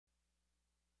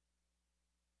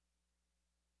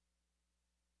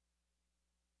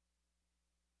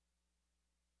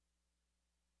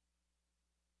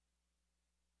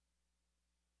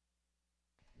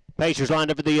Pacers lined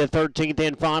up for the 13th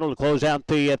and final to close out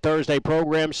the Thursday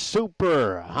program.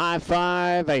 Super high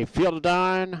five, a field of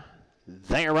dine.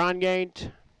 They're on gate.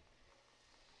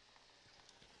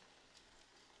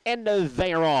 And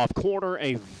they're off. Corner,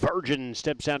 a Virgin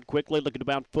steps out quickly, looking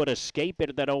about foot escape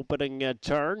into that opening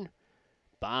turn.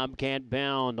 Bobcat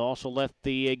bound also left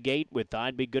the gate with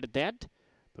I'd be good at that.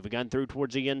 Moving on through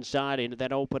towards the inside into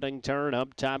that opening turn.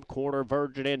 Up top, corner,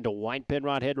 Virgin into White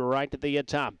Penrod head right to the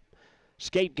top.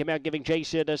 Skate came out giving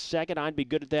chase in a second. I'd be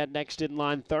good at that next in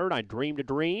line third. I dreamed a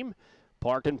dream.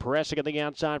 Parkton pressing on the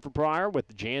outside for Pryor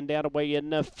with Jan down away in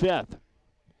fifth.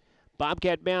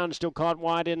 Bobcat bound still caught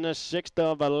wide in the sixth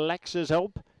of Alexa's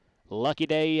Hope. Lucky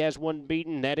Day has one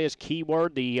beaten. That is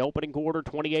Keyword. The opening quarter,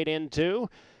 28 and 2.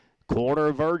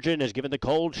 Corner Virgin has given the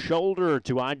cold shoulder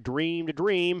to I Dreamed a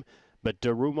Dream. But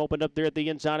room opened up there at the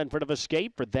inside in front of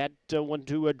Escape for that one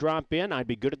to drop in. I'd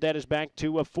be good at that is back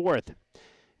to fourth.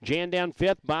 Jan down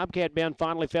fifth. Bobcat bound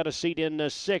finally found a seat in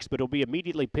sixth, but it'll be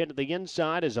immediately pinned to the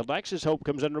inside as Alexis Hope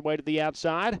comes underway to the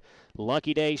outside.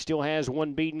 Lucky Day still has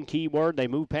one beaten. Keyword. They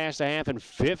move past the half and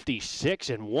 56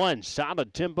 and 1.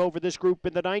 Solid tempo for this group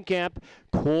in the nightcap.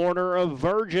 Corner of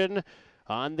Virgin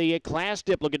on the class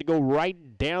dip, looking to go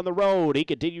right down the road. He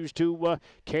continues to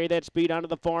carry that speed onto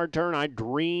the far turn. I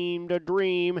Dreamed a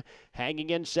Dream.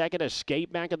 Hanging in second.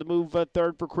 Escape back at the move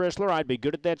third for Chrysler. I'd be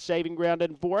good at that saving ground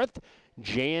in fourth.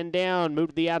 Jan down, moved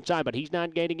to the outside, but he's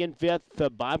not gaining in fifth.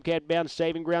 Bobcat bound,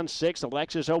 saving ground sixth.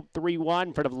 Alexis Hope 3-1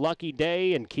 in front of Lucky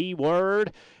Day and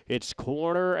Keyword. It's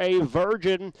corner a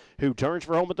Virgin who turns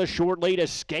for home with a short lead.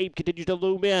 Escape continues to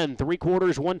loom in.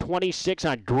 3/4, 126.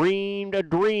 I Dreamed a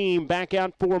Dream. Back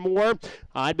out four more.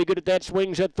 I'd be good at that.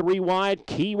 Swings at 3 wide.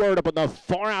 Keyword up on the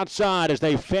far outside as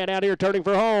they fed out here turning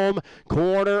for home.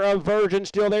 Corner of Virgin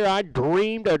still there. I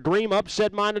Dreamed a Dream.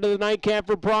 Upset minded to the nightcap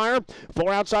for Pryor.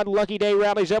 Far outside Lucky Day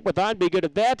rallies up with I'd be good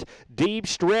at that. Deep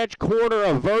stretch. Corner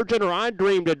of Virgin or I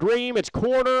Dreamed a Dream. It's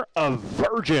corner of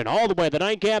Virgin. All the way to the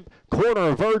nightcap. Corner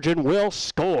of Virgin will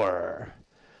score.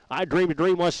 I Dreamed a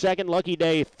Dream was second. Lucky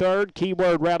Day third.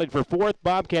 Keyword rallied for fourth.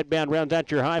 Bobcat bound rounds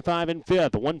out your high five in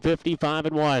fifth. 155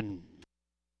 and 1.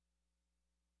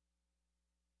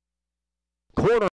 Corner